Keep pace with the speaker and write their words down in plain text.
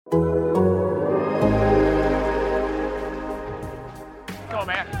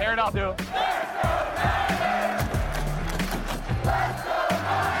I'll do.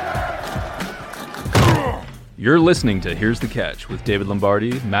 You're listening to Here's the Catch with David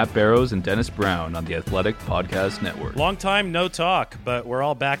Lombardi, Matt Barrows, and Dennis Brown on the Athletic Podcast Network. Long time no talk, but we're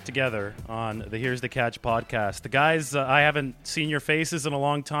all back together on the Here's the Catch podcast. The guys, I haven't seen your faces in a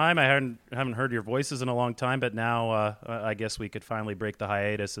long time. I haven't heard your voices in a long time, but now I guess we could finally break the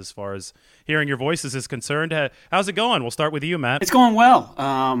hiatus as far as hearing your voices is concerned. How's it going? We'll start with you, Matt. It's going well.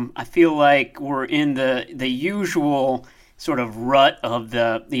 I feel like we're in the usual sort of rut of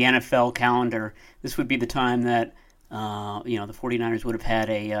the NFL calendar. This would be the time that the 49ers would have had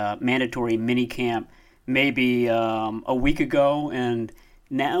a mandatory minicamp maybe a week ago, and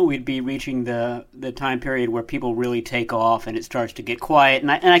now we'd be reaching the time period where people really take off and it starts to get quiet.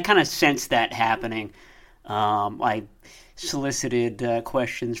 And I kind of sense that happening. I solicited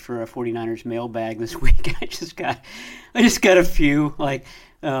questions for a 49ers mailbag this week. I just got a few,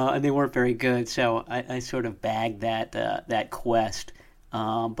 and they weren't very good, so I sort of bagged that quest.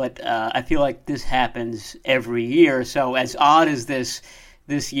 But I feel like this happens every year. So as odd as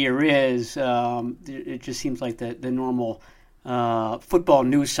this year is, it just seems like the normal football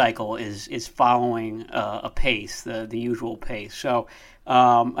news cycle is following a pace, the usual pace. So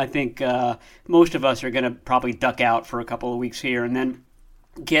I think most of us are going to probably duck out for a couple of weeks here and then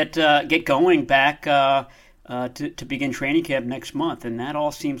get going back to begin training camp next month. And that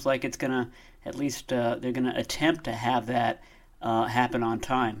all seems like it's going to, at least they're going to attempt to have that happen on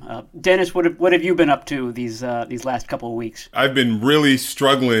time. Dennis, what have you been up to these last couple of weeks? I've been really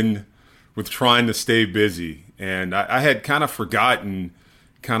struggling with trying to stay busy, and I had kind of forgotten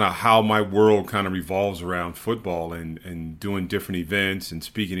kind of how my world kind of revolves around football and doing different events and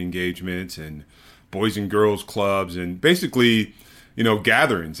speaking engagements and boys and girls clubs and basically,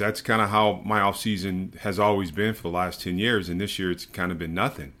 gatherings. That's kind of how my off season has always been for the last 10 years, and this year it's kind of been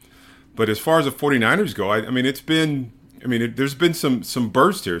nothing. But as far as the 49ers go, there's been some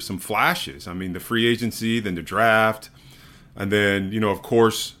bursts here, some flashes. The free agency, then the draft, and then, of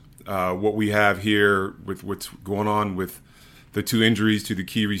course, what we have here with what's going on with the two injuries to the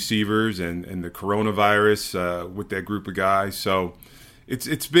key receivers and the coronavirus with that group of guys. So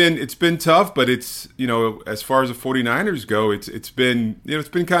it's been tough, but it's, as far as the 49ers go, it's been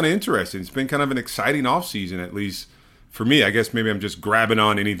kind of interesting. It's been kind of an exciting offseason, at least for me. I guess maybe I'm just grabbing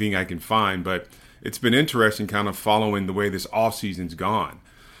on anything I can find, but it's been interesting kind of following the way this offseason's gone.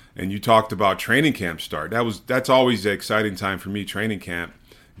 And you talked about training camp start. That's always the exciting time for me, training camp,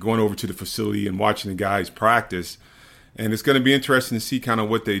 going over to the facility and watching the guys practice. And it's going to be interesting to see kind of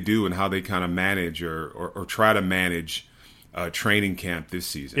what they do and how they kind of manage or try to manage training camp this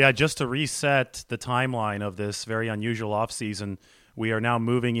season. Yeah, just to reset the timeline of this very unusual offseason, we are now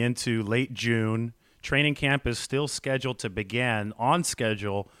moving into late June. Training camp is still scheduled to begin on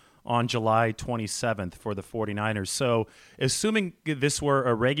schedule on July 27th for the 49ers. So assuming this were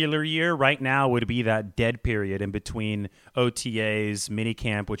a regular year, right now would be that dead period in between OTAs,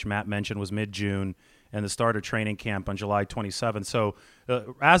 minicamp, which Matt mentioned was mid-June, and the start of training camp on July 27th. So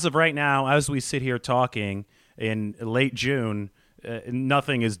as of right now, as we sit here talking in late June,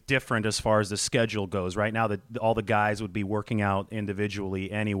 nothing is different as far as the schedule goes. Right now, all the guys would be working out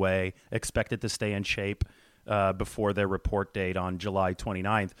individually anyway, expected to stay in shape before their report date on July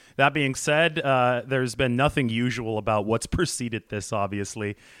 29th. That being said, there's been nothing usual about what's preceded this,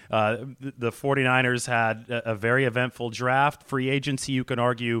 obviously. The 49ers had a very eventful draft. Free agency, you can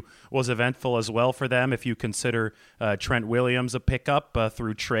argue, was eventful as well for them if you consider Trent Williams a pickup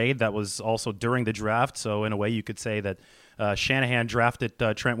through trade. That was also during the draft, so in a way you could say that Shanahan drafted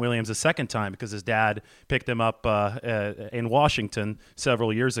Trent Williams a second time because his dad picked him up in Washington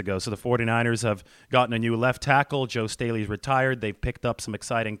several years ago. So the 49ers have gotten a new left tackle. Joe Staley's retired. They've picked up some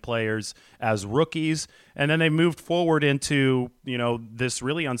exciting players as rookies. And then they moved forward into, this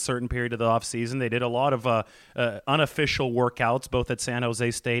really uncertain period of the offseason. They did a lot of unofficial workouts, both at San Jose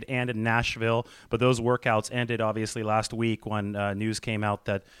State and in Nashville. But those workouts ended, obviously, last week when news came out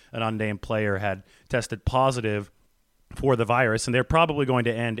that an unnamed player had tested positive for the virus, and they're probably going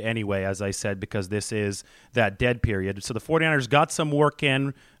to end anyway, as I said, because this is that dead period. So the 49ers got some work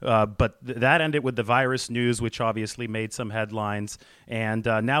in, but that ended with the virus news, which obviously made some headlines, and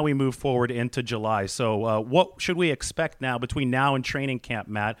now we move forward into July. So what should we expect now between now and training camp,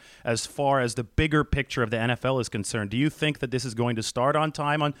 Matt, as far as the bigger picture of the NFL is concerned? Do you think that this is going to start on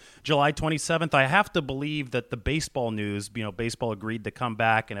time on July 27th? I have to believe that the baseball news, baseball agreed to come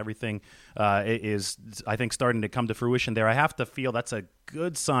back and everything is, I think, starting to come to fruition resolution there. I have to feel that's a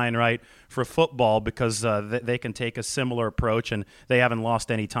good sign, right, for football, because they can take a similar approach and they haven't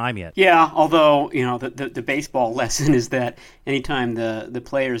lost any time yet. Yeah, although, the baseball lesson is that anytime the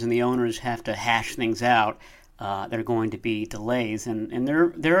players and the owners have to hash things out, there are going to be delays, and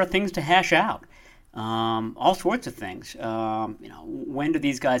there are things to hash out. All sorts of things. When do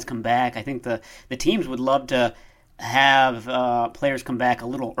these guys come back? I think the teams would love to have players come back a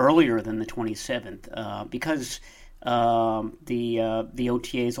little earlier than the 27th because the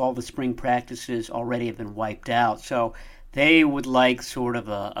OTAs, all the spring practices already have been wiped out. So they would like sort of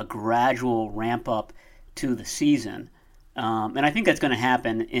a gradual ramp up to the season. And I think that's going to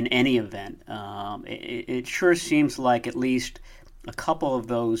happen in any event. It sure seems like at least a couple of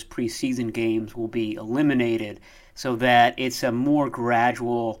those preseason games will be eliminated so that it's a more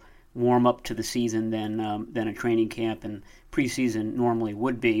gradual warm up to the season than a training camp and preseason normally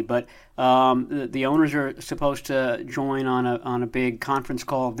would be. But the owners are supposed to join on a big conference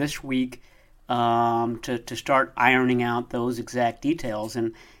call this week to start ironing out those exact details.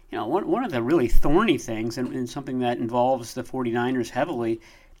 And one of the really thorny things, and something that involves the 49ers heavily,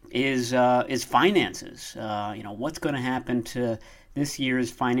 is finances. What's going to happen to this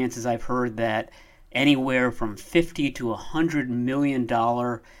year's finances? I've heard that anywhere from $50 to $100 million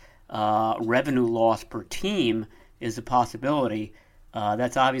revenue loss per team is a possibility.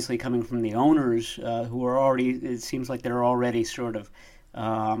 That's obviously coming from the owners who are already, it seems like they're already sort of,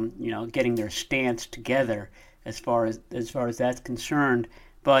 getting their stance together as far as that's concerned.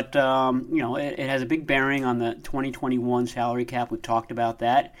 But, it has a big bearing on the 2021 salary cap. We've talked about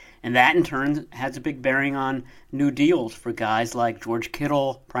that. And that, in turn, has a big bearing on new deals for guys like George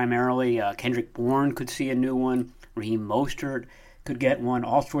Kittle, primarily. Kendrick Bourne could see a new one. Raheem Mostert could get one.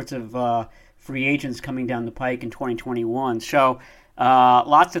 All sorts of free agents coming down the pike in 2021. So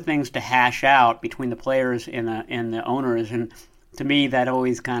lots of things to hash out between the players and the owners. And to me, that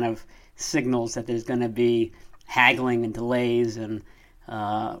always kind of signals that there's going to be haggling and delays and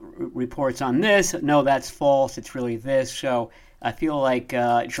reports on this. No, that's false. It's really this. So I feel like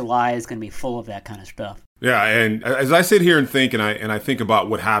July is going to be full of that kind of stuff. Yeah, and as I sit here and think, and I think about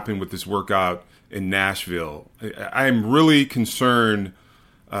what happened with this workout in Nashville, I'm really concerned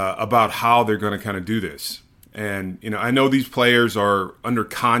about how they're going to kind of do this. And I know these players are under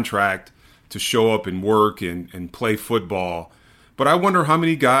contract to show up and work and play football, but I wonder how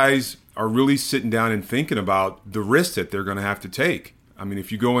many guys are really sitting down and thinking about the risk that they're going to have to take. I mean,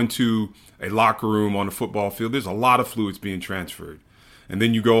 if you go into a locker room on a football field, there's a lot of fluids being transferred. And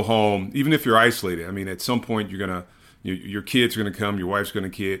then you go home, even if you're isolated. I mean, at some point, your kids are going to come, your wife's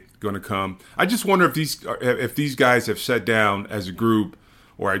going to come. I just wonder if these guys have sat down as a group,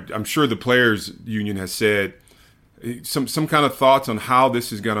 or I'm sure the players union has said some kind of thoughts on how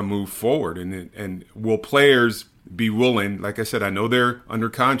this is going to move forward. And will players be willing? Like I said, I know they're under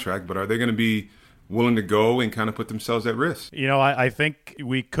contract, but are they going to be willing to go and kind of put themselves at risk? I think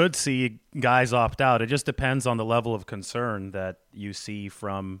we could see guys opt out. It just depends on the level of concern that you see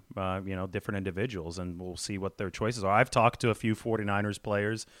from, different individuals, and we'll see what their choices are. I've talked to a few 49ers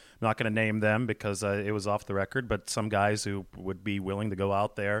players. I'm not going to name them because it was off the record, but some guys who would be willing to go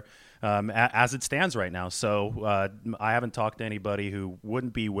out there as it stands right now. So I haven't talked to anybody who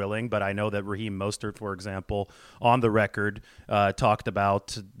wouldn't be willing, but I know that Raheem Mostert, for example, on the record, talked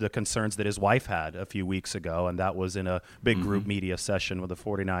about the concerns that his wife had a few weeks ago, and that was in a big group media session with the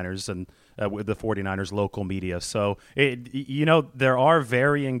 49ers and with the 49ers local media. So, there are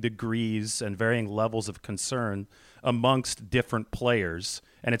varying degrees and varying levels of concern amongst different players.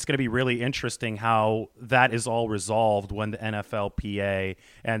 And it's going to be really interesting how that is all resolved when the NFLPA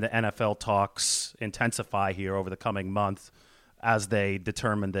and the NFL talks intensify here over the coming month as they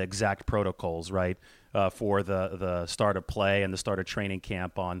determine the exact protocols, right, for the start of play and the start of training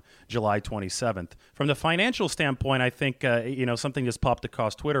camp on July 27th. From the financial standpoint, I think, something just popped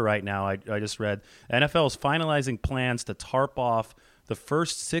across Twitter right now. I just read NFL is finalizing plans to tarp off the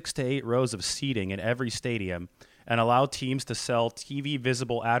first 6 to 8 rows of seating in every stadium and allow teams to sell TV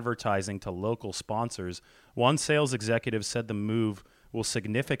visible advertising to local sponsors. One sales executive said the move will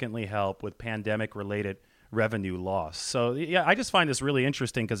significantly help with pandemic-related revenue loss. So, yeah, I just find this really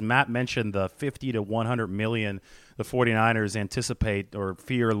interesting because Matt mentioned the 50 to 100 million the 49ers anticipate or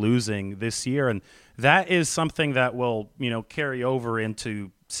fear losing this year, and that is something that will, carry over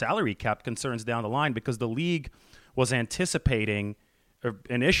into salary cap concerns down the line because the league was anticipating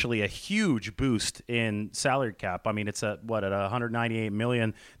initially a huge boost in salary cap. I mean, it's at 198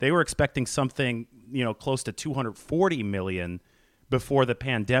 million. They were expecting something, close to 240 million before the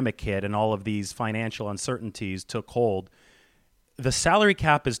pandemic hit and all of these financial uncertainties took hold. the salary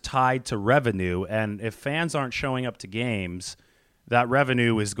cap is tied to revenue, and if fans aren't showing up to games, that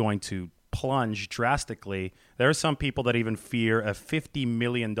revenue is going to plunge drastically. There are some people that even fear a $50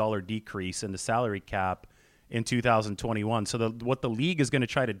 million decrease in the salary cap in 2021. So what the league is going to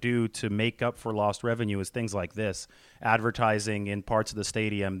try to do to make up for lost revenue is things like this, advertising in parts of the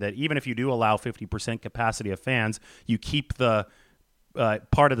stadium that even if you do allow 50% capacity of fans, you keep the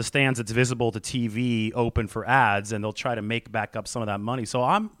part of the stands that's visible to TV open for ads, and they'll try to make back up some of that money. So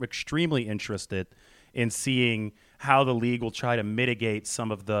I'm extremely interested in seeing how the league will try to mitigate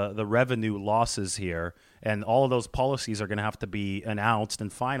some of the revenue losses here. And all of those policies are going to have to be announced and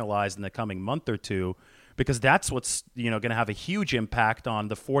finalized in the coming month or two, because that's what's going to have a huge impact on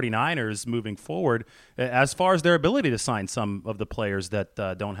the 49ers moving forward as far as their ability to sign some of the players that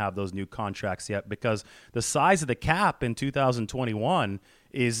don't have those new contracts yet, because the size of the cap in 2021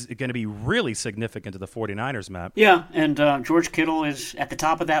 is going to be really significant to the 49ers, Matt. Yeah, and George Kittle is at the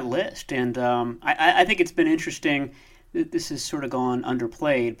top of that list. And I think it's been interesting. This has sort of gone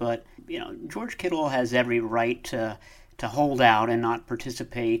underplayed, but George Kittle has every right to hold out and not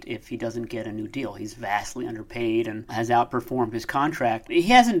participate if he doesn't get a new deal. He's vastly underpaid and has outperformed his contract. He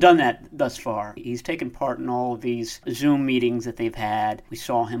hasn't done that thus far. He's taken part in all of these Zoom meetings that they've had. We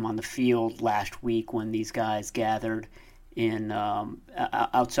saw him on the field last week when these guys gathered in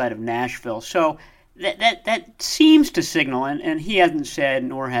outside of Nashville. So that seems to signal, and he hasn't said,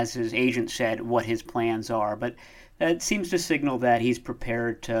 nor has his agent said, what his plans are, but that seems to signal that he's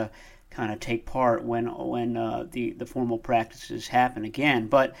prepared to kind of take part when the formal practices happen again.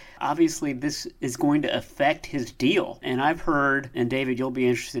 But obviously this is going to affect his deal. And I've heard, and David, you'll be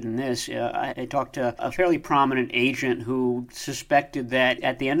interested in this, I talked to a fairly prominent agent who suspected that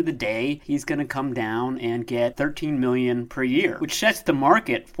at the end of the day, he's going to come down and get $13 million per year, which sets the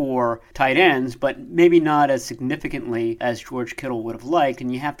market for tight ends, but maybe not as significantly as George Kittle would have liked.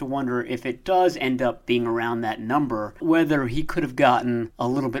 And you have to wonder if it does end up being around that number, whether he could have gotten a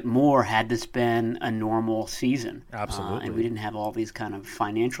little bit more had this been a normal season. Absolutely. And we didn't have all these kind of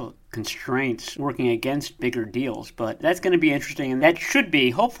financial constraints working against bigger deals. But that's going to be interesting, and that should be,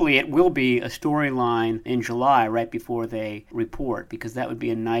 hopefully it will be, a storyline in July right before they report, because that would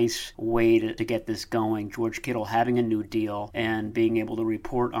be a nice way to get this going. George Kittle having a new deal and being able to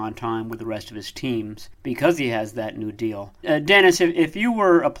report on time with the rest of his teams because he has that new deal. Dennis, if you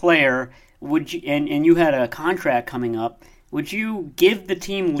were a player, would you, and you had a contract coming up, would you give the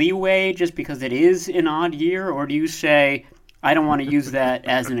team leeway just because it is an odd year, or do you say, I don't want to use that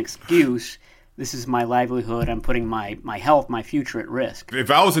as an excuse, this is my livelihood, I'm putting my health, my future at risk?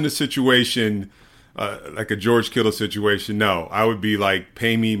 If I was in a situation like a George Kittle situation, no, I would be like,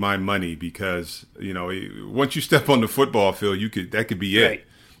 pay me my money, because once you step on the football field, that could be it. Right.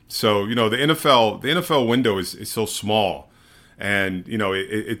 So the NFL window is so small, and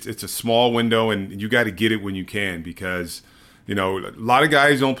it's a small window, and you got to get it when you can, because a lot of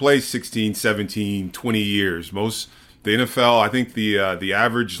guys don't play 16, 17, 20 years. The NFL, I think the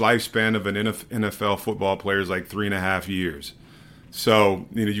average lifespan of an NFL football player is like 3.5 years. So,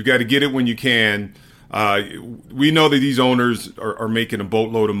 you got to get it when you can. We know that these owners are making a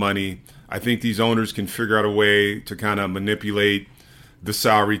boatload of money. I think these owners can figure out a way to kind of manipulate the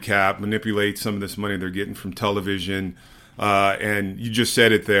salary cap, manipulate some of this money they're getting from television. And you just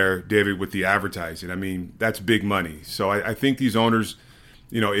said it there, David, with the advertising. I mean, that's big money. So I think these owners,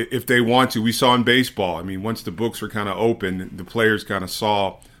 if they want to, we saw in baseball, I mean, once the books were kind of open, the players kind of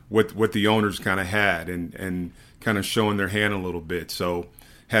saw what the owners kind of had and kind of showing their hand a little bit. So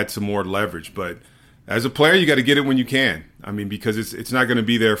had some more leverage. But as a player, you got to get it when you can. I mean, because it's not going to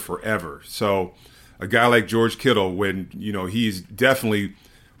be there forever. So a guy like George Kittle, when, he's definitely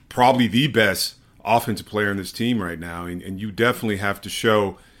probably the best offensive player in this team right now, and you definitely have to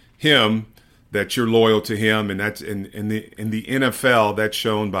show him that you're loyal to him, and that's in the NFL, that's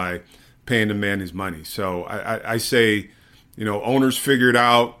shown by paying the man his money. So I say, owners figure it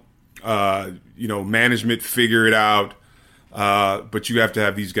out, management figure it out, but you have to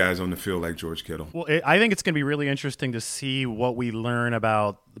have these guys on the field like George Kittle. Well, I think it's going to be really interesting to see what we learn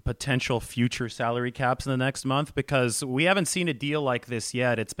about the potential future salary caps in the next month, because we haven't seen a deal like this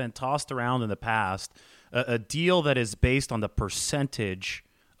yet. It's been tossed around in the past, a deal that is based on the percentage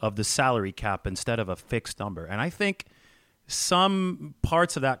of the salary cap instead of a fixed number. And I think some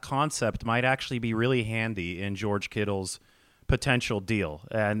parts of that concept might actually be really handy in George Kittle's potential deal.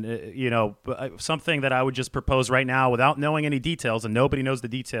 And, something that I would just propose right now without knowing any details, and nobody knows the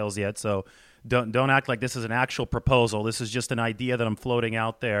details yet, so don't act like this is an actual proposal. This is just an idea that I'm floating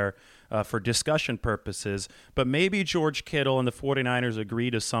out there for discussion purposes. But maybe George Kittle and the 49ers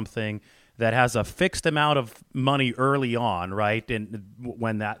agree to something that has a fixed amount of money early on, right? And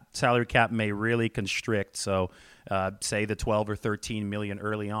when that salary cap may really constrict. So say the 12 or 13 million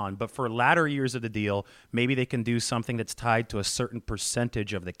early on. But for latter years of the deal, maybe they can do something that's tied to a certain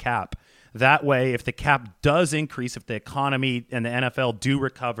percentage of the cap. That way, if the cap does increase, if the economy and the NFL do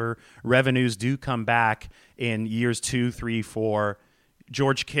recover, revenues do come back in years 2, 3, 4,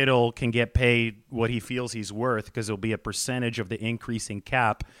 George Kittle can get paid what he feels he's worth because it'll be a percentage of the increasing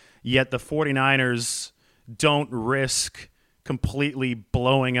cap. Yet the 49ers don't risk completely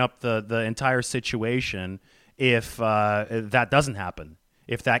blowing up the entire situation if that doesn't happen.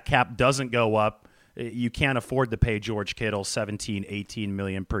 If that cap doesn't go up, you can't afford to pay George Kittle 17, 18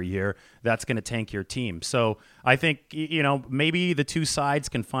 million per year. That's going to tank your team. So I think, maybe the two sides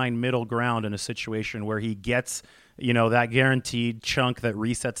can find middle ground in a situation where he gets, that guaranteed chunk that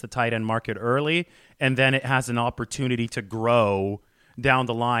resets the tight end market early, and then it has an opportunity to grow down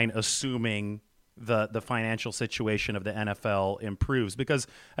the line, assuming the financial situation of the NFL improves. Because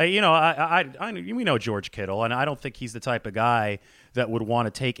we know George Kittle, and I don't think he's the type of guy that would want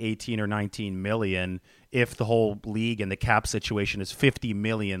to take 18 or 19 million if the whole league and the cap situation is 50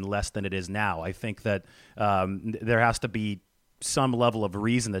 million less than it is now. I think that there has to be some level of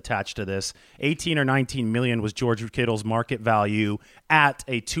reason attached to this. 18 or 19 million was George Kittle's market value at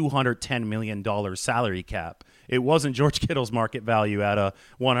a $210 million salary cap. It wasn't George Kittle's market value at a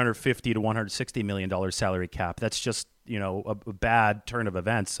 $150 to $160 million salary cap. That's just, a bad turn of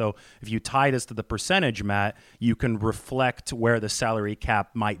events. So if you tie this to the percentage, Matt, you can reflect where the salary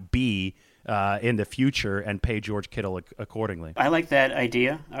cap might be in the future and pay George Kittle accordingly. I like that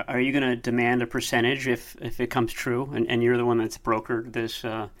idea. Are you going to demand a percentage if it comes true, and you're the one that's brokered this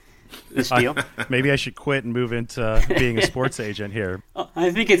deal? Maybe I should quit and move into being a sports agent here.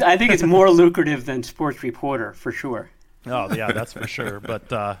 I think it's more lucrative than sports reporter for sure. Oh yeah, that's for sure. But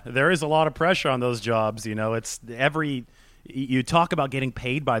there is a lot of pressure on those jobs. It's you talk about getting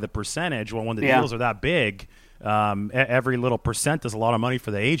paid by the percentage. Well, when the deals are that big, every little percent is a lot of money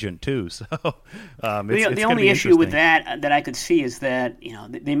for the agent too. So the only issue with that I could see is that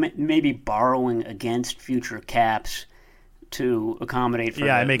they may be borrowing against future caps to accommodate for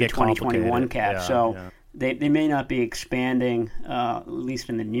the 2021 cap. They may not be expanding, at least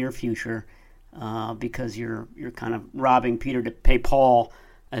in the near future, because you're kind of robbing Peter to pay Paul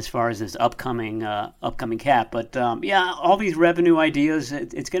as far as this upcoming cap. But all these revenue ideas,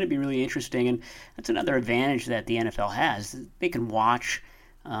 it's going to be really interesting, and that's another advantage that the NFL has. They can watch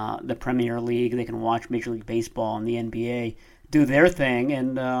the Premier League, they can watch Major League Baseball and the NBA do their thing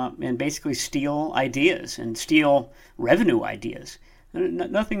and basically steal ideas and steal revenue ideas.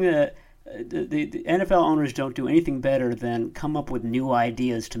 Nothing that the NFL owners don't do anything better than come up with new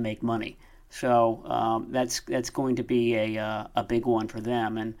ideas to make money. So that's going to be a big one for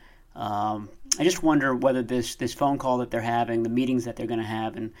them. And I just wonder whether this phone call that they're having, the meetings that they're going to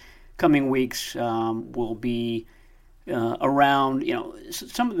have in coming weeks, will be around.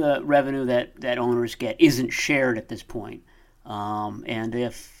 Some of the revenue that owners get isn't shared at this point. And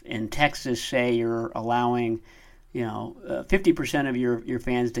if in Texas, say, you're allowing 50% of your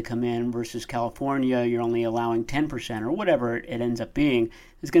fans to come in versus California, you're only allowing 10% or whatever it ends up being,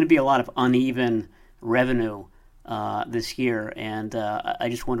 there's going to be a lot of uneven revenue this year. And I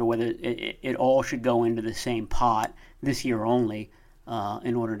just wonder whether it all should go into the same pot this year only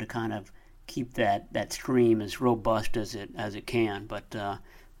in order to kind of keep that stream as robust as it can. But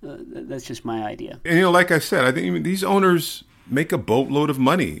that's just my idea. And, like I said, I think these owners make a boatload of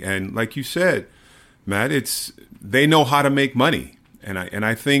money. And like you said, Matt, they know how to make money, and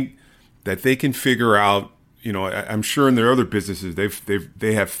I think that they can figure out. I'm sure in their other businesses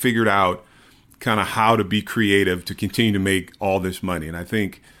they have figured out kind of how to be creative to continue to make all this money. And I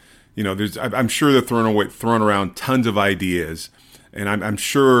think, I'm sure they're throwing around tons of ideas, and I'm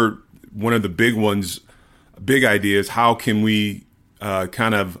sure one of the big ideas, how can we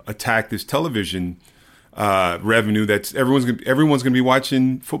kind of attack this television revenue that's everyone's going to be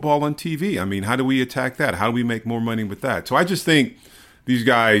watching football on TV. I mean, how do we attack that? How do we make more money with that? So I just think these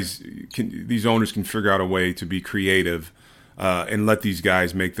owners can figure out a way to be creative and let these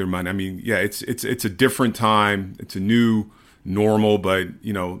guys make their money. I mean, it's a different time. It's a new normal, but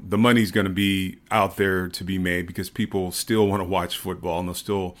the money's going to be out there to be made because people still want to watch football and they'll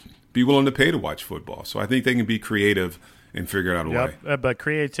still be willing to pay to watch football. So I think they can be creative and figure out a way. But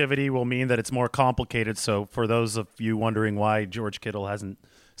creativity will mean that it's more complicated. So for those of you wondering why George Kittle hasn't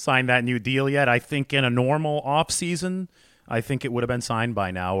signed that new deal yet, I think in a normal offseason, I think it would have been signed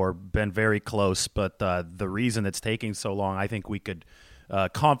by now or been very close. But the reason it's taking so long, I think we could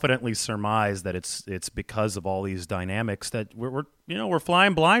confidently surmise that it's because of all these dynamics that we're we're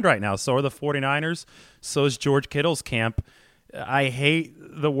flying blind right now. So are the 49ers. So is George Kittle's camp. I hate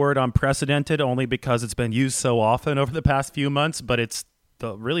the word unprecedented only because it's been used so often over the past few months, but it's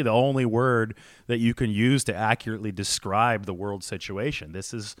really the only word that you can use to accurately describe the world situation.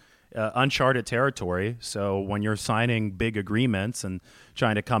 This is uncharted territory. So when you're signing big agreements and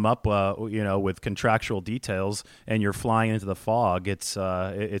trying to come up, with contractual details, and you're flying into the fog, it's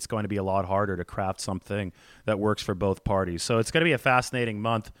going to be a lot harder to craft something that works for both parties. So it's going to be a fascinating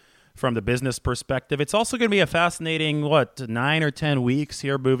month from the business perspective. It's also going to be a fascinating 9 or 10 weeks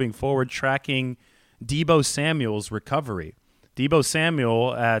here moving forward, tracking Deebo Samuel's recovery. Deebo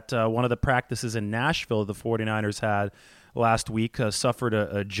Samuel, at one of the practices in Nashville the 49ers had last week, suffered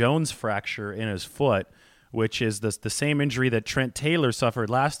a Jones fracture in his foot, which is the same injury that Trent Taylor suffered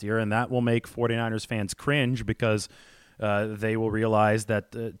last year, and that will make 49ers fans cringe because they will realize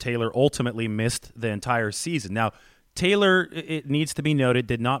that Taylor ultimately missed the entire season. Now, Taylor, it needs to be noted,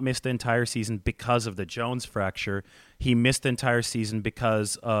 did not miss the entire season because of the Jones fracture. He missed the entire season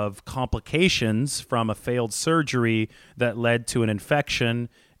because of complications from a failed surgery that led to an infection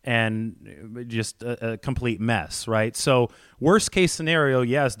and just a complete mess, right? So worst case scenario,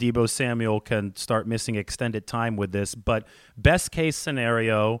 yes, Deebo Samuel can start missing extended time with this, but best case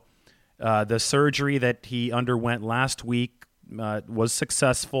scenario, the surgery that he underwent last week was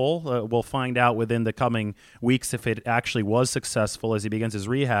successful. We'll find out within the coming weeks if it actually was successful as he begins his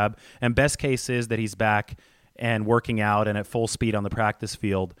rehab. And best case is that he's back and working out and at full speed on the practice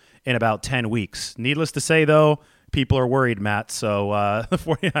field in about 10 weeks. Needless to say, though, people are worried, Matt. So the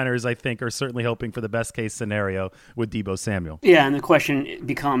 49ers, I think, are certainly hoping for the best case scenario with Deebo Samuel. Yeah, and the question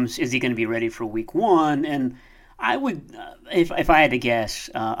becomes, is he going to be ready for week one? And I would, if I had to guess,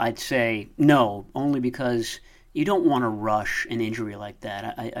 I'd say no, only because you don't want to rush an injury like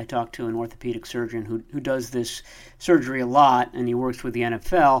that. I talked to an orthopedic surgeon who does this surgery a lot, and he works with the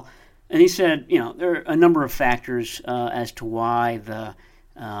NFL. And he said, there are a number of factors as to why the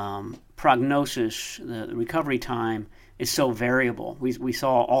prognosis, the recovery time, is so variable. We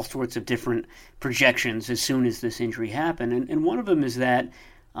saw all sorts of different projections as soon as this injury happened. And one of them is that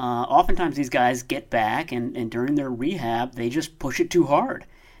oftentimes these guys get back, and during their rehab, they just push it too hard.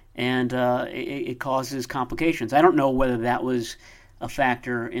 And it causes complications. I don't know whether that was a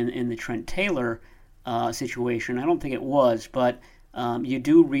factor in the Trent Taylor situation. I don't think it was, but you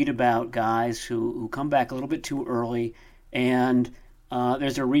do read about guys who come back a little bit too early, and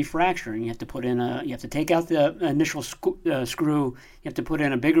there's a refracture, and you have to take out the initial screw, you have to put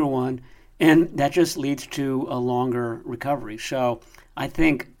in a bigger one, and that just leads to a longer recovery. So I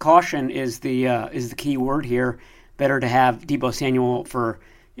think caution is the key word here. Better to have Deebo Samuel for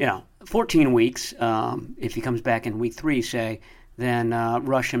 14 weeks, if he comes back in week 3, say, then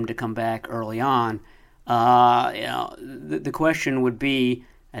rush him to come back early on. The question would be,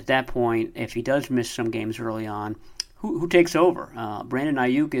 at that point, if he does miss some games early on, who takes over? Brandon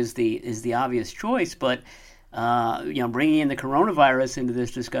Ayuk is the obvious choice, but bringing in the coronavirus into this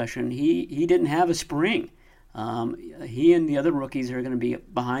discussion, he didn't have a spring. He and the other rookies are going to be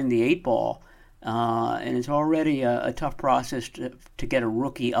behind the 8 ball. And it's already a tough process to get a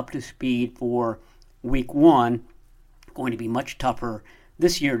rookie up to speed for week 1. Going to be much tougher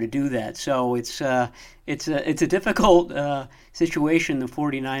this year to do that. So it's a difficult situation the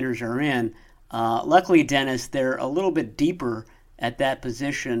 49ers are in. Luckily, Dennis, they're a little bit deeper at that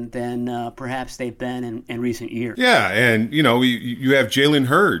position than perhaps they've been in recent years. Yeah, and you have Jalen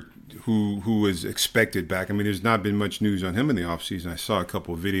Hurd, who was expected back. I mean, there's not been much news on him in the offseason. I saw a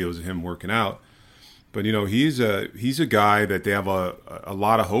couple of videos of him working out. But, he's a guy that they have a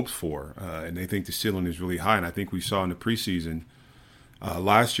lot of hopes for, and they think the ceiling is really high. And I think we saw in the preseason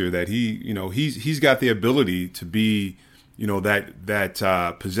last year that he's got the ability to be,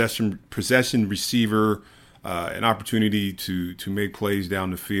 that possession receiver, an opportunity to make plays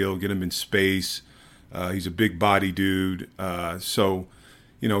down the field, get him in space. He's a big body dude. So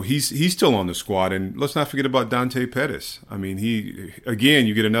he's still on the squad. And let's not forget about Dante Pettis. I mean, you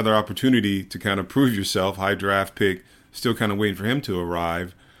get another opportunity to kind of prove yourself. High draft pick, still kind of waiting for him to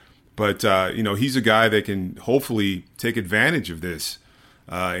arrive. But, he's a guy that can hopefully take advantage of this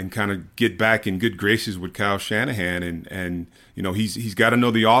and kind of get back in good graces with Kyle Shanahan. And he's got to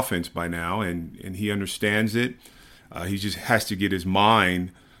know the offense by now, and he understands it. He just has to get his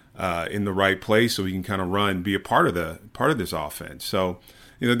mind in the right place so he can kind of be a part of this offense. So,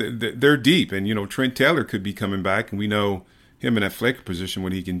 they're deep, and Trent Taylor could be coming back, and we know him in that flanker position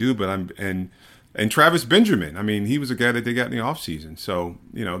what he can do. But and Travis Benjamin, I mean, he was a guy that they got in the offseason. So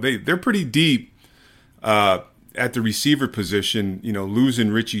they're pretty deep at the receiver position. Losing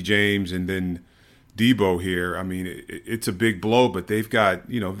Richie James and then Debo here. I mean, it's a big blow, but they've got,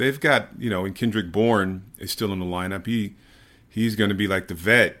 and Kendrick Bourne is still in the lineup. He's going to be like the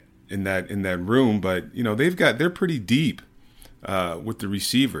vet in that room, but they're pretty deep with the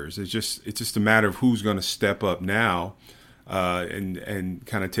receivers. It's just a matter of who's going to step up now and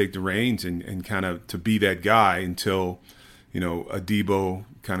kind of take the reins and kind of to be that guy until a Debo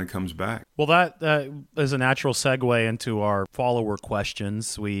kind of comes back. Well, that is a natural segue into our follower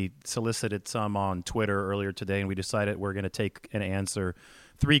questions. We solicited some on Twitter earlier today, and we decided we're going to take and answer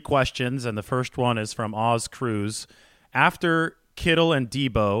 3 questions. And the first one is from Oz Cruz. After Kittle and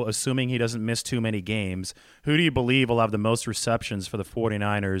Debo, assuming he doesn't miss too many games, who do you believe will have the most receptions for the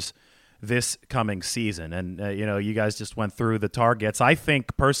 49ers this coming season? And, you guys just went through the targets. I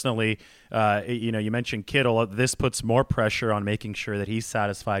think personally, you mentioned Kittle. This puts more pressure on making sure that he's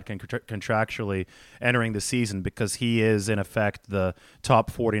satisfied contractually entering the season because he is, in effect, the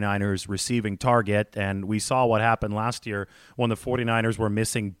top 49ers receiving target. And we saw what happened last year when the 49ers were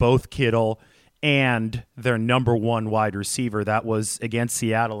missing both Kittle and their number 1 wide receiver. That was against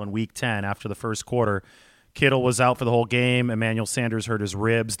Seattle in Week 10 after the first quarter. Kittle was out for the whole game. Emmanuel Sanders hurt his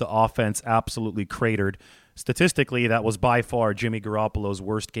ribs. The offense absolutely cratered. Statistically, that was by far Jimmy Garoppolo's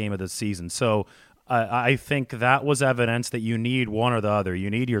worst game of the season. So I think that was evidence that you need one or the other. You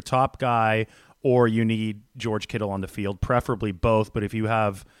need your top guy or you need George Kittle on the field, preferably both. But if you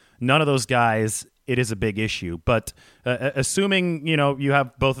have none of those guys, it is a big issue. But assuming, you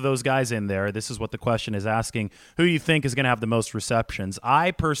have both of those guys in there, this is what the question is asking. Who do you think is going to have the most receptions?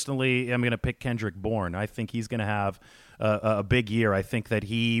 I personally am going to pick Kendrick Bourne. I think he's going to have a big year. I think that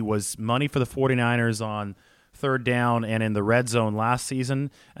he was money for the 49ers on third down and in the red zone last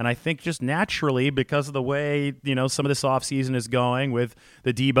season. And I think just naturally, because of the way, some of this offseason is going with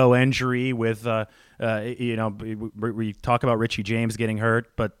the Debo injury, with, we talk about Richie James getting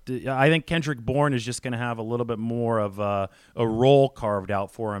hurt, but I think Kendrick Bourne is just going to have a little bit more of a role carved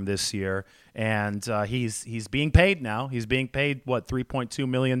out for him this year. And he's being paid now. He's being paid, $3.2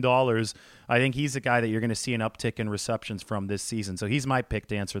 million. I think he's a guy that you're going to see an uptick in receptions from this season. So he's my pick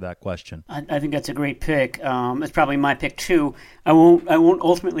to answer that question. I think that's a great pick. It's probably my pick too. I won't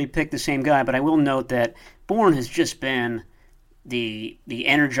ultimately pick the same guy, but I will note that Bourne has just been the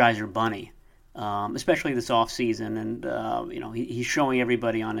Energizer Bunny, especially this offseason. And he's showing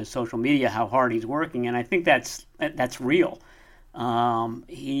everybody on his social media how hard he's working, and I think that's real.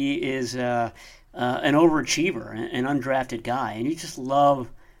 He is an overachiever, an undrafted guy, and you just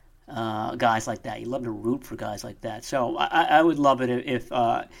love guys like that. You love to root for guys like that. So I would love it if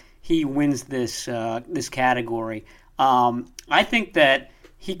he wins this category. I think that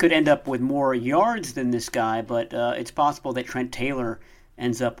he could end up with more yards than this guy, but it's possible that Trent Taylor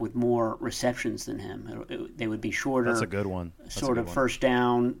ends up with more receptions than him. They would be shorter. That's a good one. First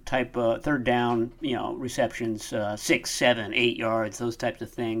down type, third down, receptions, 6, 7, 8 yards, those types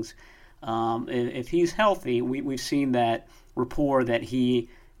of things. If he's healthy, we've seen that rapport that he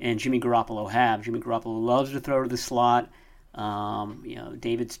and Jimmy Garoppolo have. Jimmy Garoppolo loves to throw to the slot.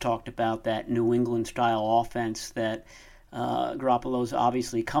 David's talked about that New England style offense that Garoppolo's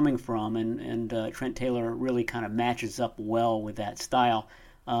obviously coming from, and Trent Taylor really kind of matches up well with that style.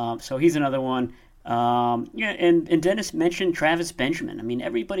 So he's another one. And Dennis mentioned Travis Benjamin. I mean,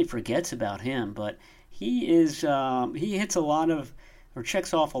 everybody forgets about him, but he hits a lot of, or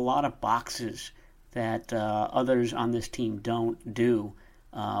checks off a lot of boxes that others on this team don't do,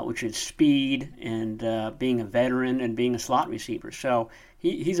 which is speed and being a veteran and being a slot receiver. So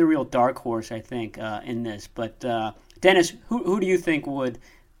he's a real dark horse, I think, in this. But Dennis, who do you think would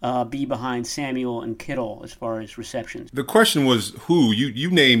be behind Samuel and Kittle as far as receptions? The question was who?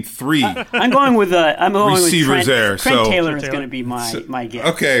 You named 3. I'm going with receivers there. Trent Taylor is going to be my guess.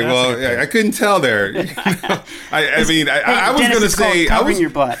 Okay, I couldn't tell there. I was going to say covering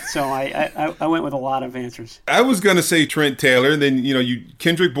your butt, so I went with a lot of answers. I was going to say Trent Taylor, and then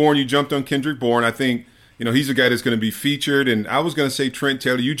Kendrick Bourne. You jumped on Kendrick Bourne. I think. He's a guy that's going to be featured. And I was going to say Trent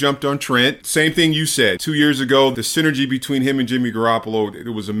Taylor. You jumped on Trent. Same thing you said. 2 years ago, the synergy between him and Jimmy Garoppolo, it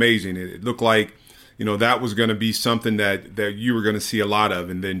was amazing. It looked like, that was going to be something that you were going to see a lot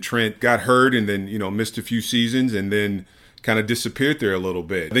of. And then Trent got hurt and then, missed a few seasons and then kind of disappeared there a little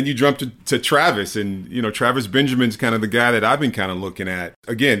bit. Then you jumped to Travis, and, Travis Benjamin's kind of the guy that I've been kind of looking at.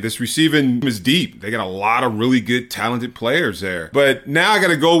 Again, this receiving is deep. They got a lot of really good, talented players there. But now I got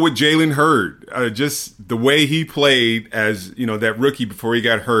to go with Jalen Hurd. Just the way he played as, that rookie before he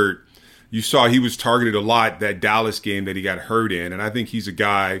got hurt. You saw he was targeted a lot that Dallas game that he got hurt in. And I think he's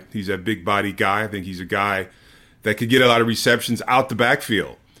a big body guy. I think he's a guy that could get a lot of receptions out the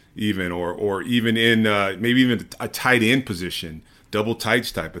backfield. Even or even in maybe even a tight end position, double tights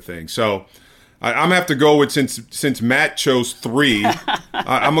type of thing. So I'm gonna have to go with since Matt chose 3.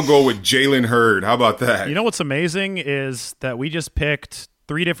 I'm gonna go with Jalen Hurd. How about that? You know what's amazing is that we just picked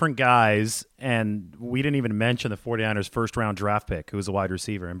 3 different guys, and we didn't even mention the 49ers' first-round draft pick, who was a wide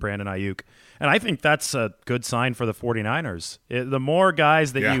receiver, and Brandon Ayuk. And I think that's a good sign for the 49ers. The more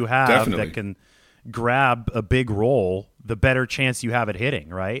guys that you have definitely. that can grab a big role, the better chance you have at hitting,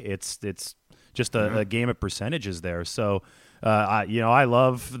 right? It's just a game of percentages there. So, I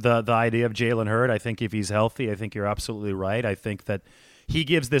love the idea of Jalen Hurd. I think if he's healthy, I think you're absolutely right. I think that he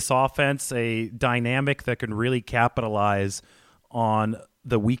gives this offense a dynamic that can really capitalize on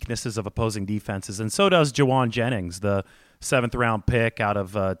the weaknesses of opposing defenses. And so does Jauan Jennings, the 7th-round pick out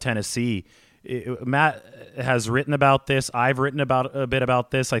of Tennessee. Matt has written about this. I've written a bit about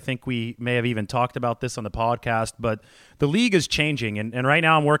this. I think we may have even talked about this on the podcast. But the league is changing. And right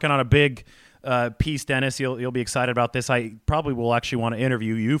now I'm working on a big piece, Dennis. You'll be excited about this. I probably will actually want to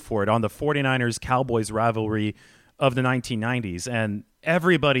interview you for it on the 49ers-Cowboys rivalry of the 1990s. And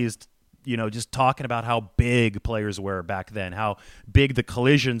everybody's just talking about how big players were back then, how big the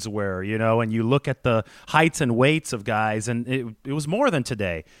collisions were, and you look at the heights and weights of guys, and it was more than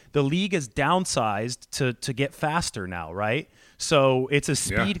today. The league is downsized to get faster now, right? So it's a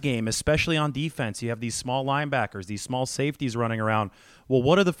speed game, especially on defense. You have these small linebackers, these small safeties running around. Well,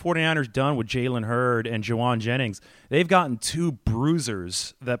 what have the 49ers done with Jalen Hurd and Jauan Jennings? They've gotten 2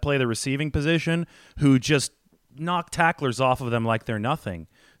 bruisers that play the receiving position who just knock tacklers off of them like they're nothing.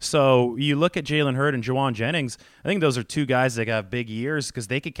 So you look at Jalen Hurd and Jauan Jennings, I think those are 2 guys that have big years because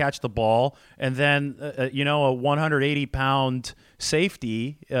they could catch the ball. And then, a 180-pound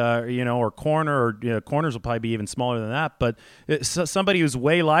safety, or corner, or corners will probably be even smaller than that. But somebody who's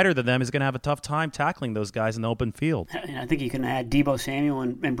way lighter than them is going to have a tough time tackling those guys in the open field. And I think you can add Deebo Samuel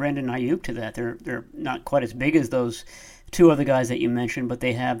and Brandon Ayuk to that. They're not quite as big as those 2 other guys that you mentioned, but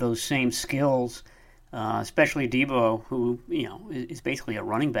they have those same skills. Especially Deebo, who is basically a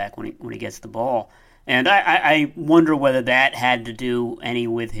running back when he gets the ball, and I wonder whether that had to do any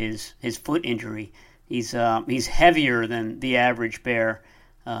with his foot injury. He's heavier than the average bear,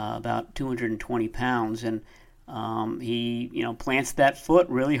 about 220 pounds, and he plants that foot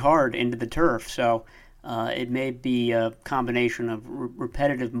really hard into the turf. So it may be a combination of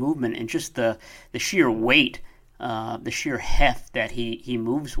repetitive movement and just the sheer weight, the sheer heft that he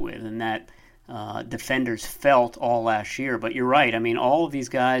moves with, and that. Defenders felt all last year. But you're right. I mean, all of these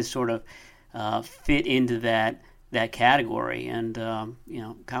guys sort of fit into that category. And,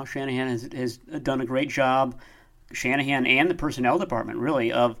 Kyle Shanahan has done a great job, Shanahan and the personnel department,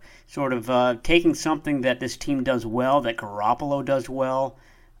 really, of sort of taking something that this team does well, that Garoppolo does well,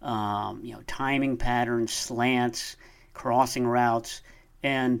 timing patterns, slants, crossing routes,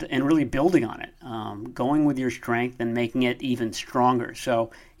 and really building on it, going with your strength and making it even stronger.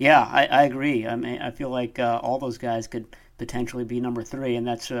 So, yeah, I agree. I mean, I feel like all those guys could potentially be number 3, and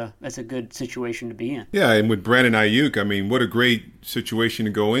that's a good situation to be in. Yeah, and with Brandon Ayuk, I mean, what a great situation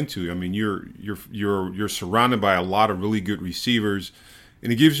to go into. I mean, you're surrounded by a lot of really good receivers,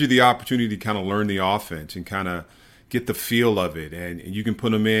 and it gives you the opportunity to kind of learn the offense and kind of get the feel of it, and you can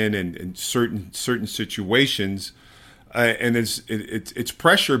put them in certain situations. And it's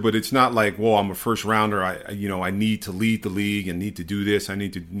pressure, but it's not like, well, I'm a first rounder. I need to lead the league and need to do this. I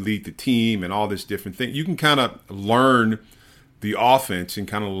need to lead the team and all this different thing. You can kind of learn the offense and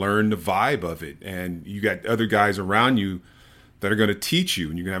kind of learn the vibe of it. And you got other guys around you that are going to teach you,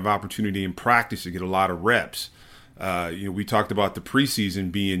 and you're going to have opportunity in practice to get a lot of reps. We talked about the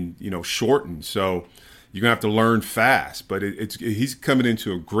preseason being, shortened. So you're going to have to learn fast. But he's coming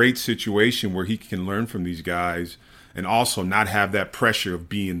into a great situation where he can learn from these guys and also not have that pressure of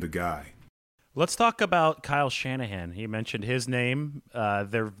being the guy. Let's talk about Kyle Shanahan. He mentioned his name.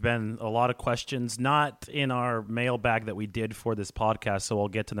 There have been a lot of questions, not in our mailbag that we did for this podcast, so we'll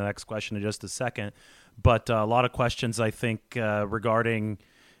get to the next question in just a second, but a lot of questions, I think, regarding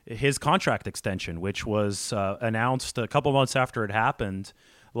his contract extension, which was announced a couple months after it happened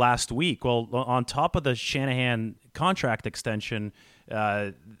last week. Well, on top of the Shanahan contract extension,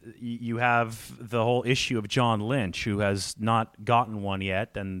 you have the whole issue of John Lynch, who has not gotten one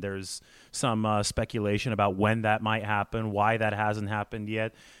yet, and there's some speculation about when that might happen, why that hasn't happened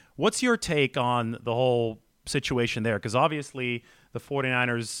yet. What's your take on the whole situation there? Because obviously the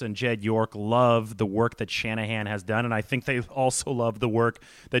 49ers and Jed York love the work that Shanahan has done, and I think they also love the work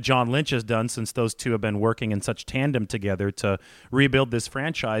that John Lynch has done, since those two have been working in such tandem together to rebuild this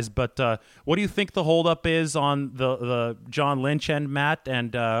franchise. But what do you think the holdup is on the John Lynch end, Matt,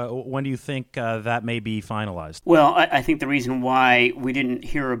 and when do you think that may be finalized? Well, I think the reason why we didn't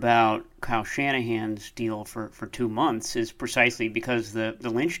hear about Kyle Shanahan's deal for 2 months is precisely because the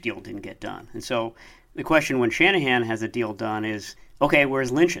Lynch deal didn't get done. And so the question when Shanahan has a deal done is, okay,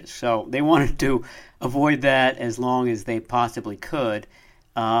 where's Lynch's? So they wanted to avoid that as long as they possibly could.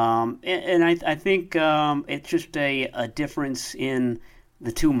 And I think it's just a difference in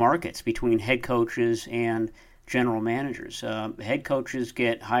the two markets between head coaches and general managers. Head coaches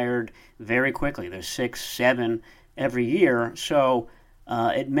get hired very quickly. There's 6, 7 every year. So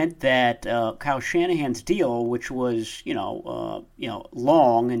it meant that Kyle Shanahan's deal, which was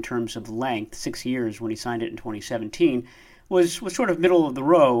long in terms of length, 6 years when he signed it in 2017, was sort of middle of the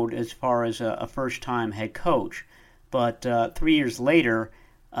road as far as a first-time head coach. But 3 years later,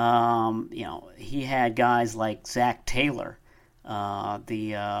 he had guys like Zach Taylor,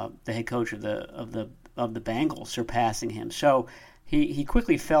 the head coach of the Bengals, surpassing him. So he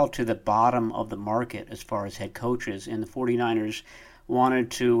quickly fell to the bottom of the market as far as head coaches, and the 49ers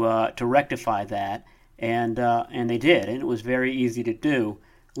wanted to rectify that, and they did, and it was very easy to do.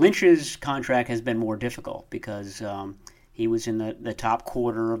 Lynch's contract has been more difficult because he was in the top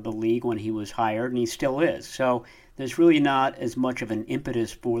quarter of the league when he was hired, and he still is. So there's really not as much of an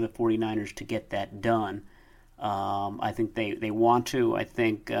impetus for the 49ers to get that done. I think they want to. I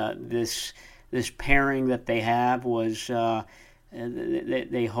think this pairing that they have was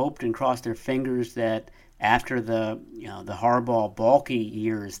they hoped and crossed their fingers that after the Harbaugh-Balky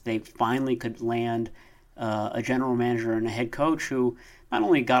years, they finally could land a general manager and a head coach who not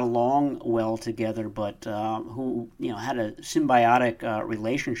only got along well together, but who had a symbiotic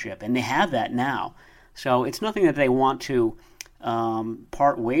relationship, and they have that now. So it's nothing that they want to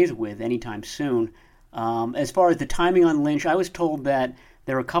part ways with anytime soon. As far as the timing on Lynch, I was told that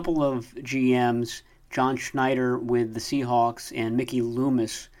there are a couple of GMs, John Schneider with the Seahawks and Mickey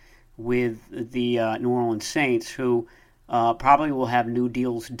Loomis with the New Orleans Saints, who probably will have new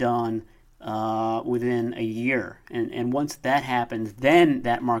deals done within a year. And once that happens, then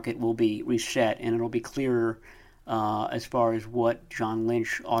that market will be reset, and it'll be clearer as far as what John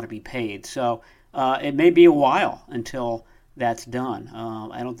Lynch ought to be paid. So it may be a while until that's done.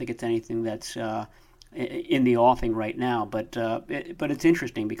 I don't think it's anything that's in the offing right now, but it's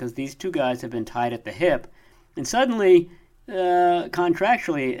interesting because these two guys have been tied at the hip, and suddenly,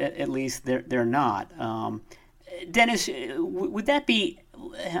 contractually at least, they're not. Dennis, would that be?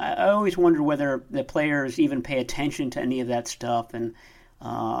 I always wonder whether the players even pay attention to any of that stuff, and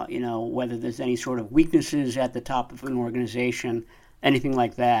whether there's any sort of weaknesses at the top of an organization, anything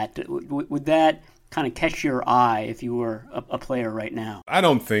like that. Would that kind of catch your eye if you were a player right now? I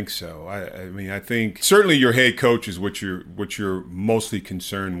don't think so. I mean, I think certainly your head coach is what you're mostly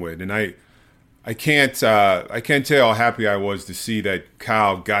concerned with, and I can't tell how happy I was to see that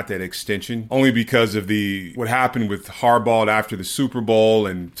Kyle got that extension, only because of what happened with Harbaugh after the Super Bowl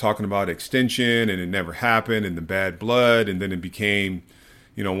and talking about extension, and it never happened, and the bad blood, and then it became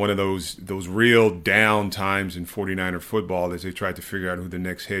one of those real down times in 49er football as they tried to figure out who the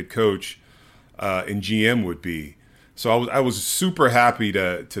next head coach and GM would be. So I was super happy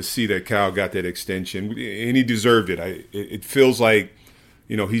to see that Kyle got that extension, and he deserved it. It feels like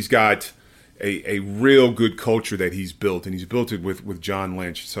he's got a real good culture that he's built, and he's built it with John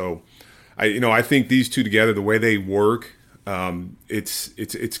Lynch. So I think these two together, the way they work,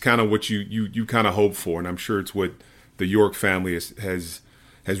 it's kind of what you kind of hope for, and I'm sure it's what the York family has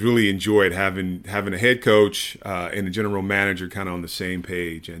really enjoyed, having a head coach and a general manager kind of on the same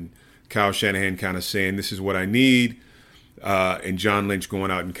page, and Kyle Shanahan kind of saying, this is what I need, and John Lynch going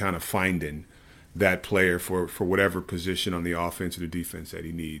out and kind of finding that player for whatever position on the offense or the defense that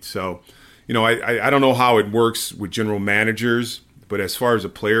he needs. So, I don't know how it works with general managers, but as far as a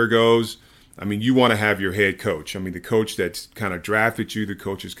player goes, I mean, you want to have your head coach. I mean, the coach that's kind of drafted you, the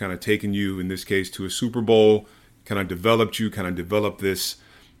coach has kind of taken you, in this case, to a Super Bowl, kind of developed you, kind of developed this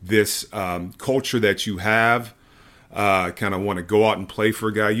culture that you have. Kind of want to go out and play for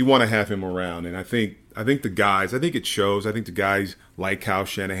a guy. You want to have him around, and I think the guys. I think it shows. I think the guys like Kyle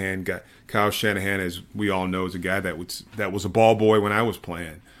Shanahan. Kyle Shanahan, as we all know, is a guy that was a ball boy when I was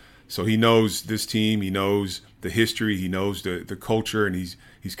playing. So he knows this team. He knows the history. He knows the culture, and he's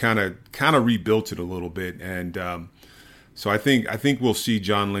kind of rebuilt it a little bit. And so I think we'll see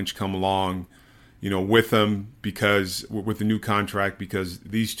John Lynch come along with him because with the new contract, because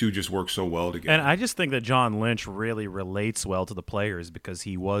these two just work so well together. And I just think that John Lynch really relates well to the players because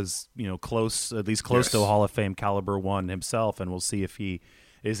he was, close, at least close to a Hall of Fame caliber one himself, and we'll see if he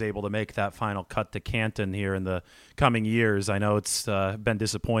is able to make that final cut to Canton here in the coming years. I know it's been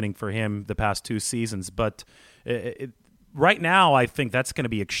disappointing for him the past 2 seasons, but right now I think that's going to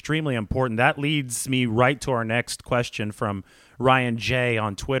be extremely important. That leads me right to our next question from Ryan J.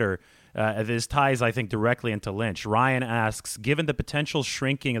 on Twitter. This ties, I think, directly into Lynch. Ryan asks, given the potential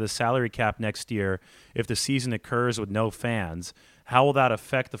shrinking of the salary cap next year if the season occurs with no fans, how will that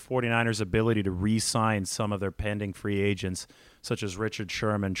affect the 49ers' ability to re-sign some of their pending free agents, such as Richard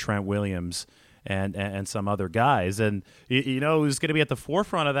Sherman, Trent Williams, and some other guys? And, who's going to be at the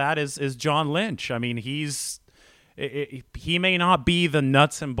forefront of that is John Lynch. I mean, he may not be the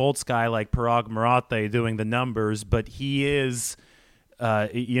nuts and bolts guy like Parag Marathe doing the numbers, but he is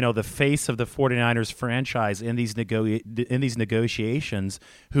the face of the 49ers franchise in these negotiations,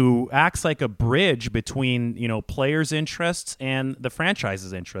 who acts like a bridge between players' interests and the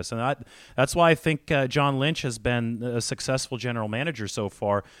franchise's interests. And that's why I think John Lynch has been a successful general manager so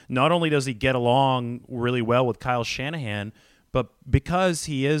far. Not only does he get along really well with Kyle Shanahan, but because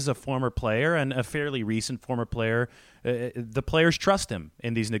he is a former player and a fairly recent former player, the players trust him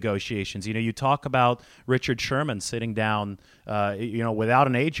in these negotiations. You talk about Richard Sherman sitting down, without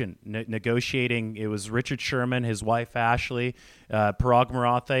an agent, negotiating. It was Richard Sherman, his wife Ashley, Parag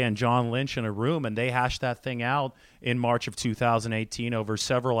Marathe, and John Lynch in a room, and they hashed that thing out in March of 2018 over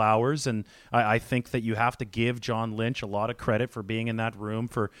several hours. And I think that you have to give John Lynch a lot of credit for being in that room,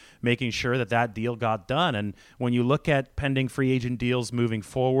 for making sure that deal got done. And when you look at pending free agent deals moving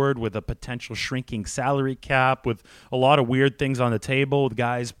forward with a potential shrinking salary cap, with a lot of weird things on the table, with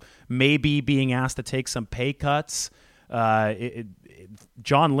guys maybe being asked to take some pay cuts,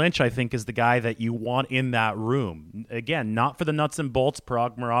 John Lynch, I think, is the guy that you want in that room. Again, not for the nuts and bolts.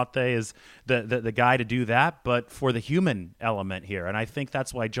 Parag Marathe is the guy to do that, but for the human element here. And I think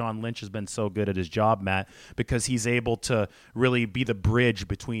that's why John Lynch has been so good at his job, Matt, because he's able to really be the bridge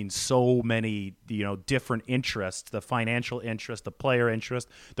between so many different interests, the financial interest, the player interest,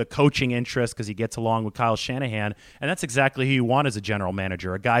 the coaching interest, because he gets along with Kyle Shanahan. And that's exactly who you want as a general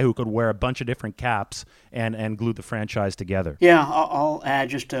manager, a guy who could wear a bunch of different caps and glue the franchise together. Yeah, I'll add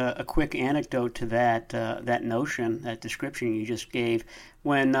just a quick anecdote to that notion, that description you just gave.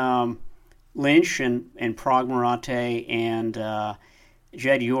 When Lynch and Parag Marathe and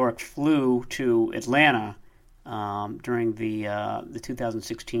Jed York flew to Atlanta during the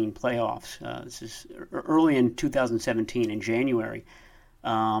 2016 playoffs, this is early in 2017 in January,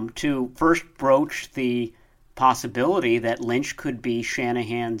 to first broach the possibility that Lynch could be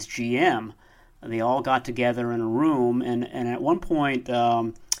Shanahan's GM. They all got together in a room, and at one point,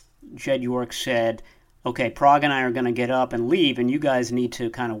 Jed York said, okay, Parag and I are going to get up and leave, and you guys need to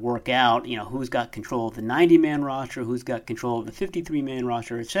kind of work out, who's got control of the 90-man roster, who's got control of the 53-man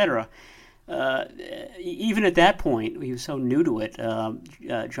roster, etc. Even at that point, he was so new to it,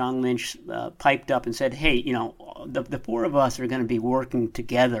 John Lynch piped up and said, hey, the four of us are going to be working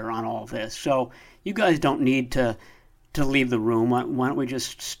together on all this, so you guys don't need to leave the room. Why don't we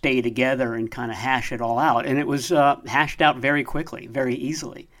just stay together and kind of hash it all out? And it was hashed out very quickly, very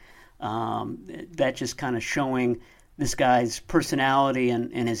easily. That just kind of showing this guy's personality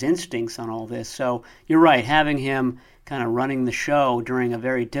and his instincts on all this. So you're right, having him kind of running the show during a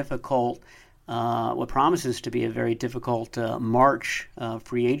very difficult, what promises to be a very difficult March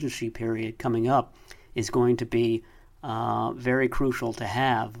free agency period coming up is going to be very crucial to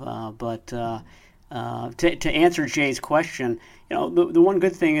have. But to answer Jay's question, the one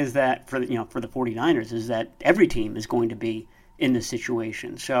good thing is that for the 49ers is that every team is going to be in this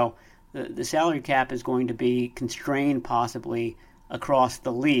situation. So the salary cap is going to be constrained possibly across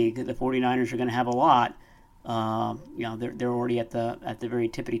the league. The 49ers are going to have a lot. They're already at the very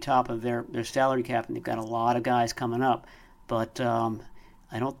tippity top of their salary cap, and they've got a lot of guys coming up. But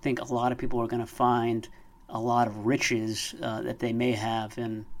I don't think a lot of people are going to find a lot of riches that they may have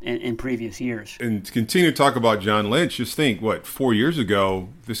in previous years. And to continue to talk about John Lynch, just think, 4 years ago,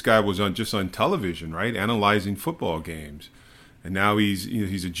 this guy was on television, right, analyzing football games. And now he's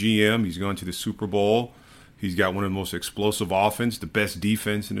a GM. He's gone to the Super Bowl. He's got one of the most explosive offense, the best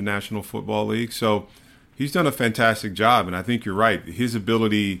defense in the National Football League. So he's done a fantastic job. And I think you're right. His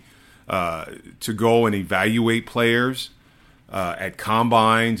ability to go and evaluate players at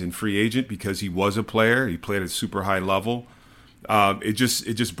combines and free agent, because he was a player, he played at a super high level. It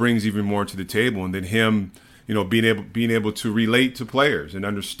just brings even more to the table. And then him, being able to relate to players and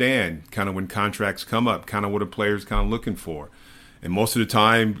understand kind of when contracts come up, kind of what a player's kind of looking for. And most of the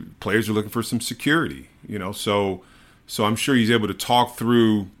time, players are looking for some security, So I'm sure he's able to talk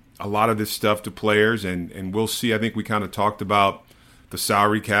through a lot of this stuff to players, and we'll see. I think we kind of talked about the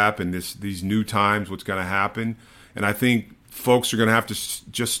salary cap and these new times, what's going to happen. And I think folks are going to have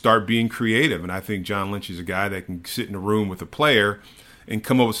to just start being creative. And I think John Lynch is a guy that can sit in a room with a player and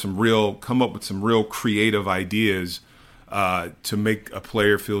come up with some real creative ideas to make a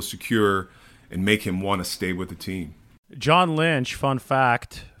player feel secure and make him want to stay with the team. John Lynch, fun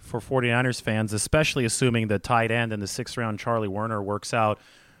fact for 49ers fans, especially assuming the tight end in the 6th round, Charlie Werner, works out.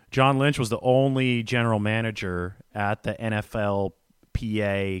 John Lynch was the only general manager at the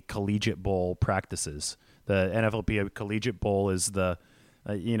NFLPA Collegiate Bowl practices. The NFLPA Collegiate Bowl is the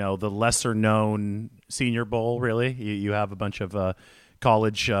lesser known Senior Bowl. Really, you have a bunch of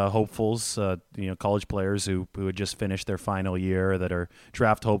college hopefuls, college players who had just finished their final year that are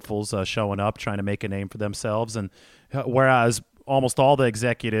draft hopefuls showing up, trying to make a name for themselves. And whereas almost all the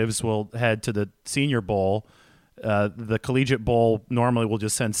executives will head to the Senior Bowl, the Collegiate Bowl normally will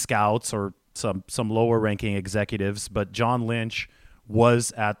just send scouts or some lower ranking executives. But John Lynch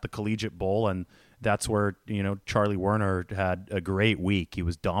was at the Collegiate Bowl, and that's where Charlie Werner had a great week. He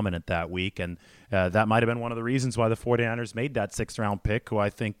was dominant that week, and that might have been one of the reasons why the 49ers made that 6th round pick, who I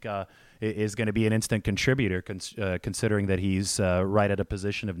think is going to be an instant contributor, considering that he's right at a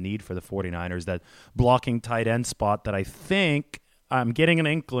position of need for the 49ers, that blocking tight end spot that I think I'm getting an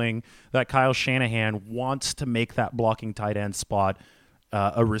inkling that Kyle Shanahan wants to make that blocking tight end spot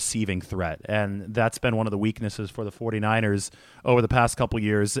a receiving threat. And that's been one of the weaknesses for the 49ers over the past couple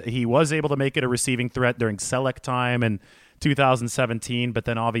years. He was able to make it a receiving threat during Selleck time in 2017, but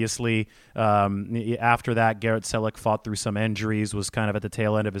then obviously after that, Garrett Selleck fought through some injuries, was kind of at the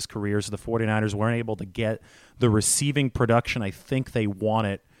tail end of his career, so the 49ers weren't able to get the receiving production I think they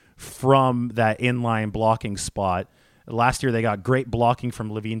wanted from that inline blocking spot. Last year they got great blocking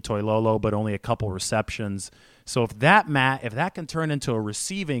from Levine Toilolo, but only a couple receptions. So if that can turn into a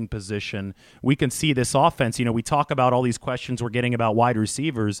receiving position, we can see this offense. We talk about all these questions we're getting about wide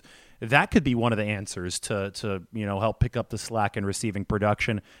receivers. That could be one of the answers to help pick up the slack in receiving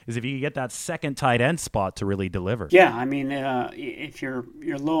production, is if you get that second tight end spot to really deliver. Yeah, I mean, if you're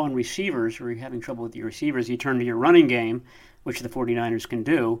low on receivers or you're having trouble with your receivers, you turn to your running game, which the 49ers can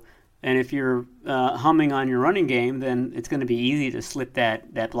do. And if you're humming on your running game, then it's going to be easy to slip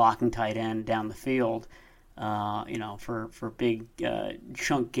that blocking tight end down the field, for big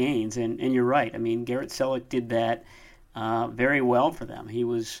chunk gains. And you're right. I mean, Garrett Selleck did that very well for them. He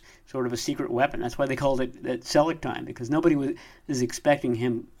was sort of a secret weapon. That's why they called it Selleck time, because nobody was expecting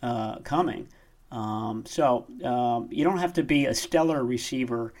him coming. So you don't have to be a stellar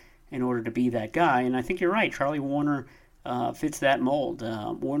receiver in order to be that guy. And I think you're right. Charlie Werner fits that mold.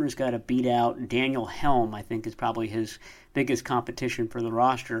 Warner's got to beat out Daniel Helm, I think is probably his biggest competition for the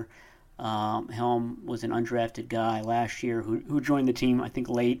roster. Helm was an undrafted guy last year who joined the team, I think,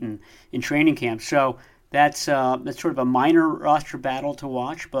 late in training camp. So that's sort of a minor roster battle to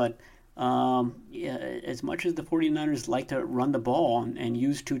watch, but as much as the 49ers like to run the ball and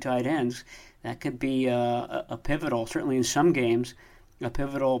use two tight ends, that could be a pivotal, certainly in some games, a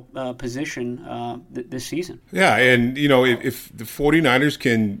pivotal position this season. Yeah, and if the 49ers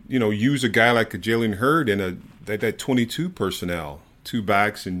can use a guy like a Jalen Hurd in that 22 personnel, two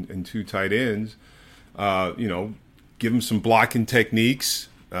backs and two tight ends, give him some blocking techniques,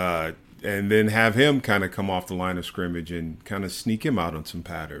 and then have him kind of come off the line of scrimmage and kind of sneak him out on some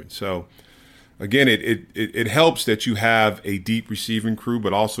patterns. So again, it helps that you have a deep receiving crew,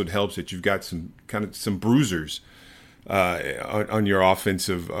 but also it helps that you've got some bruisers on your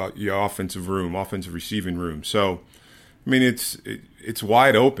offensive receiving room. So, I mean, it's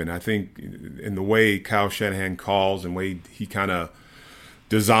wide open. I think in the way Kyle Shanahan calls and way he kind of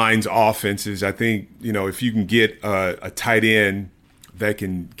designs offenses, I think if you can get a tight end that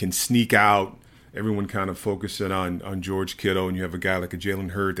can sneak out, everyone kind of focusing on George Kittle, and you have a guy like a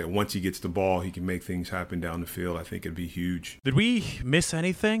Jalen Hurd that once he gets the ball, he can make things happen down the field. I think it'd be huge. Did we miss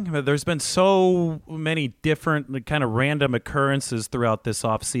anything? There's been so many different kind of random occurrences throughout this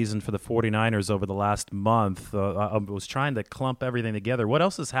offseason for the 49ers over the last month. I was trying to clump everything together. What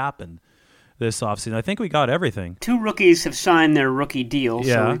else has happened this offseason? I think we got everything. 2 rookies have signed their rookie deal,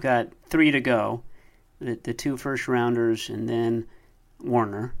 yeah. So we've got 3 to go. The 2 first-rounders and then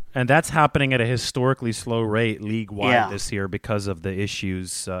Warner. And that's happening at a historically slow rate league-wide this year because of the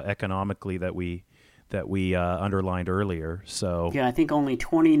issues economically that we underlined earlier. So yeah, I think only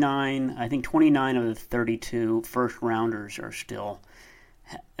 29 of the 32 first-rounders are still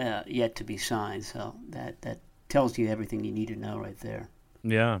yet to be signed. So that tells you everything you need to know right there.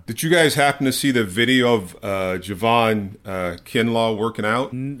 Yeah. Did you guys happen to see the video of Javon Kinlaw working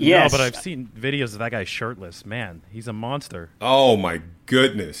out? Yes. No, but I've seen videos of that guy shirtless. Man, he's a monster. Oh my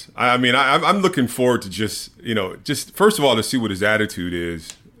goodness! I mean, I'm looking forward to just first of all to see what his attitude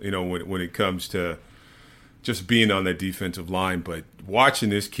is. When it comes to just being on that defensive line, but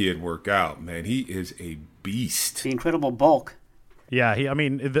watching this kid work out, man, he is a beast. The incredible bulk. Yeah,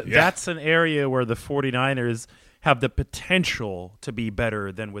 that's an area where the 49ers have the potential to be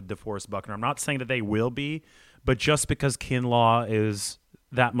better than with DeForest Buckner. I'm not saying that they will be, but just because Kinlaw is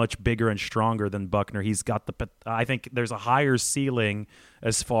that much bigger and stronger than Buckner, I think there's a higher ceiling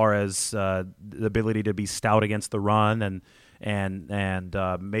as far as the ability to be stout against the run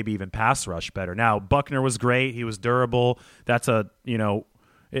and maybe even pass rush better. Now, Buckner was great. He was durable. That's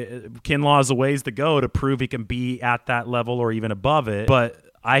Kinlaw is a ways to go to prove he can be at that level or even above it. But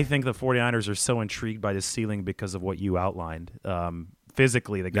I think the 49ers are so intrigued by the ceiling because of what you outlined.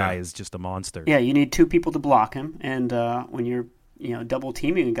 Physically, the guy is just a monster. Yeah, you need two people to block him. And when you're double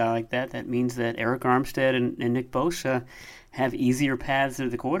teaming a guy like that, that means that Eric Armstead and Nick Bosa have easier paths to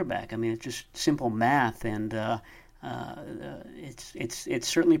the quarterback. I mean, it's just simple math, and it's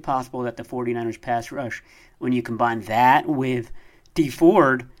certainly possible that the 49ers pass rush, when you combine that with Dee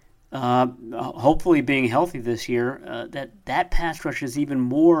Ford hopefully being healthy this year, that pass rush is even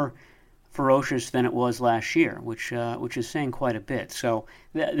more ferocious than it was last year, which is saying quite a bit. So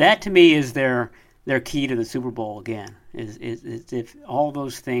that to me is their key to the Super Bowl again. Is if all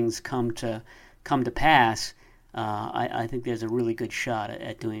those things come to pass, I think there's a really good shot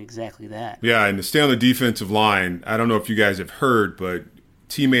at doing exactly that. Yeah, and to stay on the defensive line, I don't know if you guys have heard, but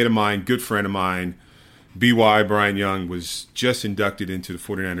teammate of mine, good friend of mine, B.Y. Bryant Young, was just inducted into the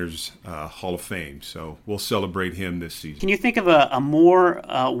 49ers Hall of Fame. So we'll celebrate him this season. Can you think of a more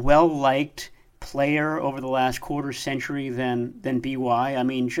well-liked player over the last quarter century than B.Y.? I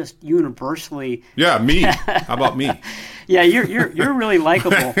mean, just universally. Yeah, me. How about me? Yeah, you're really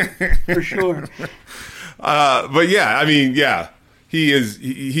likable for sure. But yeah, I mean, yeah, he is.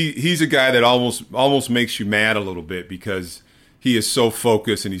 He's a guy that almost makes you mad a little bit because he is so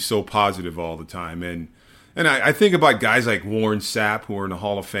focused and he's so positive all the time. And I think about guys like Warren Sapp, who are in the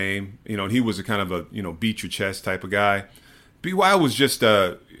Hall of Fame. He was a kind of a beat your chest type of guy. B.Y. was just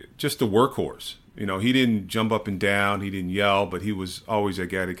a workhorse. He didn't jump up and down, he didn't yell, but he was always a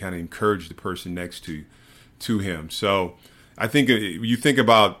guy to kind of encourage the person next to him. So I think you think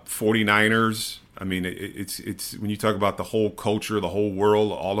about 49ers. I mean, it's when you talk about the whole culture, the whole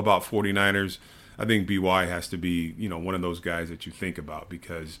world, all about 49ers. I think B.Y. has to be one of those guys that you think about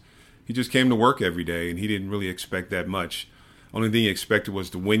because he just came to work every day, and he didn't really expect that much. Only thing he expected was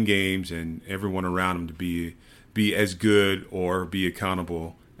to win games and everyone around him to be as good or be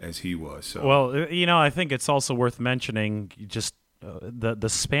accountable as he was. So. Well, I think it's also worth mentioning just the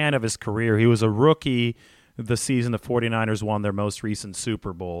span of his career. He was a rookie the season the 49ers won their most recent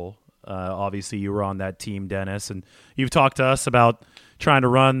Super Bowl. Obviously, you were on that team, Dennis, and you've talked to us about trying to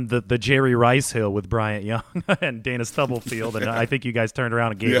run the Jerry Rice Hill with Bryant Young and Dana Stubblefield, and I think you guys turned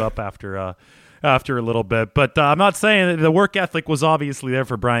around and gave up after a little bit. But I'm not saying that the work ethic was obviously there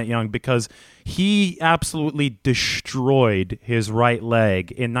for Bryant Young because he absolutely destroyed his right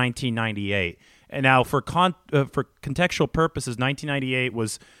leg in 1998. And now for contextual purposes, 1998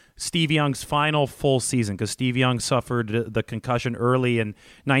 was Steve Young's final full season because Steve Young suffered the concussion early in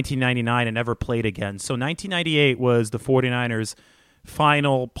 1999 and never played again. So 1998 was the 49ers'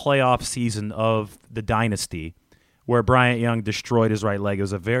 final playoff season of the dynasty where Bryant Young destroyed his right leg. It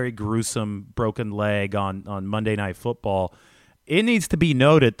was a very gruesome broken leg on Monday Night Football. It needs to be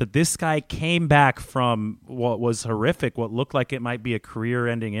noted that this guy came back from what was horrific, what looked like it might be a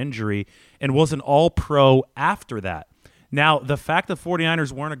career-ending injury, and was an all-pro after that. Now, the fact the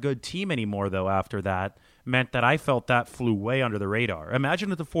 49ers weren't a good team anymore, though, after that, meant that I felt that flew way under the radar.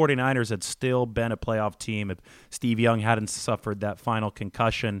 Imagine if the 49ers had still been a playoff team, if Steve Young hadn't suffered that final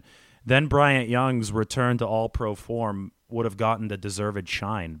concussion, then Bryant Young's return to all-pro form would have gotten the deserved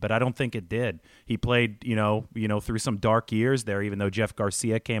shine, but I don't think it did. He played, through some dark years there, even though Jeff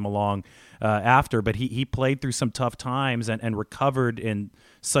Garcia came along after, but he played through some tough times and recovered in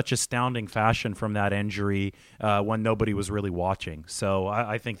such astounding fashion from that injury when nobody was really watching. So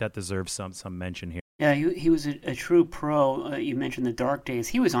I think that deserves some mention here. Yeah, he was a true pro. You mentioned the dark days.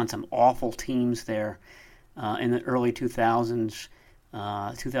 He was on some awful teams there in the early 2000s.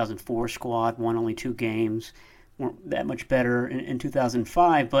 2004 squad won only 2 games. Weren't that much better in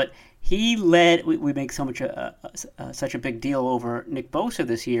 2005, but he led. We make such a big deal over Nick Bosa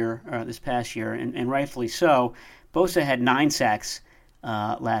this past year, and rightfully so. Bosa had 9 sacks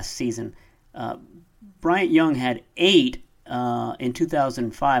last season. Bryant Young had 8 in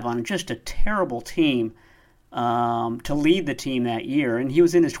 2005 on just a terrible team to lead the team that year, and he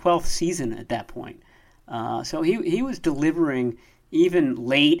was in his 12th season at that point. So he was delivering even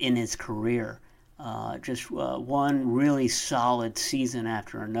late in his career, just one really solid season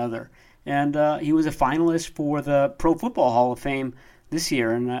after another. And he was a finalist for the Pro Football Hall of Fame this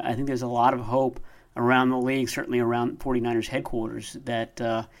year, and I think there's a lot of hope around the league, certainly around 49ers headquarters,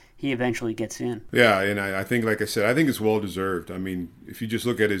 that he eventually gets in. Yeah, and I think, like I said, I think it's well-deserved. I mean, if you just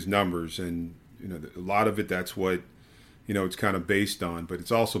look at his numbers, and a lot of it, that's what it's kind of based on, but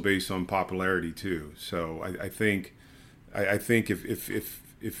it's also based on popularity too. So I think if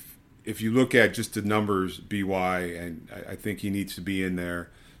you look at just the numbers, BY, and I think he needs to be in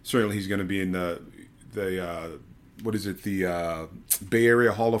there. Certainly, he's going to be in the Bay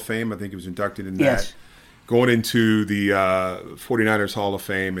Area Hall of Fame. I think he was inducted in that. Yes. Going into the 49ers Hall of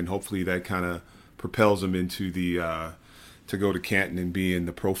Fame, and hopefully that kind of propels him into the to go to Canton and be in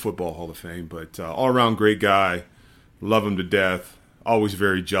the Pro Football Hall of Fame. But all-around great guy. Love him to death. Always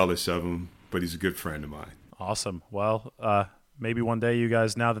very jealous of him, but he's a good friend of mine. Awesome. Well, maybe one day you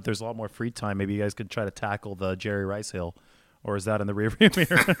guys, now that there's a lot more free time, maybe you guys could try to tackle the Jerry Rice Hill. Or is that in the rearview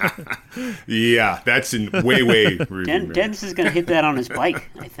mirror? Yeah, that's in way rearview mirror. Dennis is going to hit that on his bike,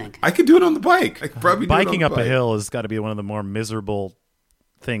 I think. I could do it on the bike. I could probably do it on the Biking up bike. a hill has got to be one of the more miserable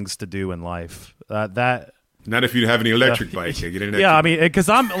things to do in life. Not if you have any electric bike. Yeah, I mean, because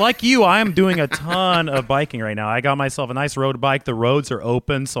I'm like you, I am doing a ton of biking right now. I got myself a nice road bike. The roads are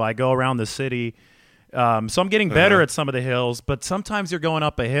open, so I go around the city. So I'm getting better at some of the hills, but sometimes you're going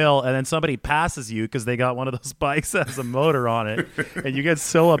up a hill and then somebody passes you because they got one of those bikes that has a motor on it, and you get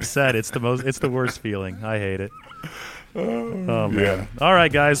so upset. It's the worst feeling. I hate it. Oh man! Yeah. All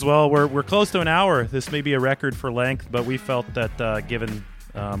right, guys. Well, we're close to an hour. This may be a record for length, but we felt that given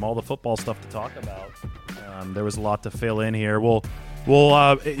all the football stuff to talk about, there was a lot to fill in here. We'll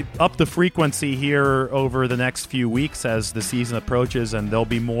up the frequency here over the next few weeks as the season approaches, and there'll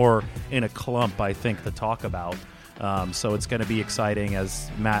be more in a clump, I think, to talk about. So it's going to be exciting, as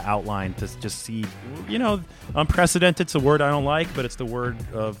Matt outlined, to just see, unprecedented's a word I don't like, but it's the word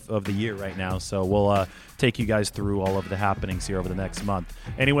of the year right now. So we'll take you guys through all of the happenings here over the next month.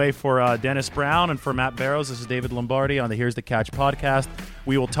 Anyway, for Dennis Brown and for Matt Barrows, this is David Lombardi on the Here's the Catch podcast.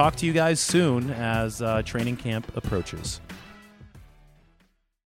 We will talk to you guys soon as training camp approaches.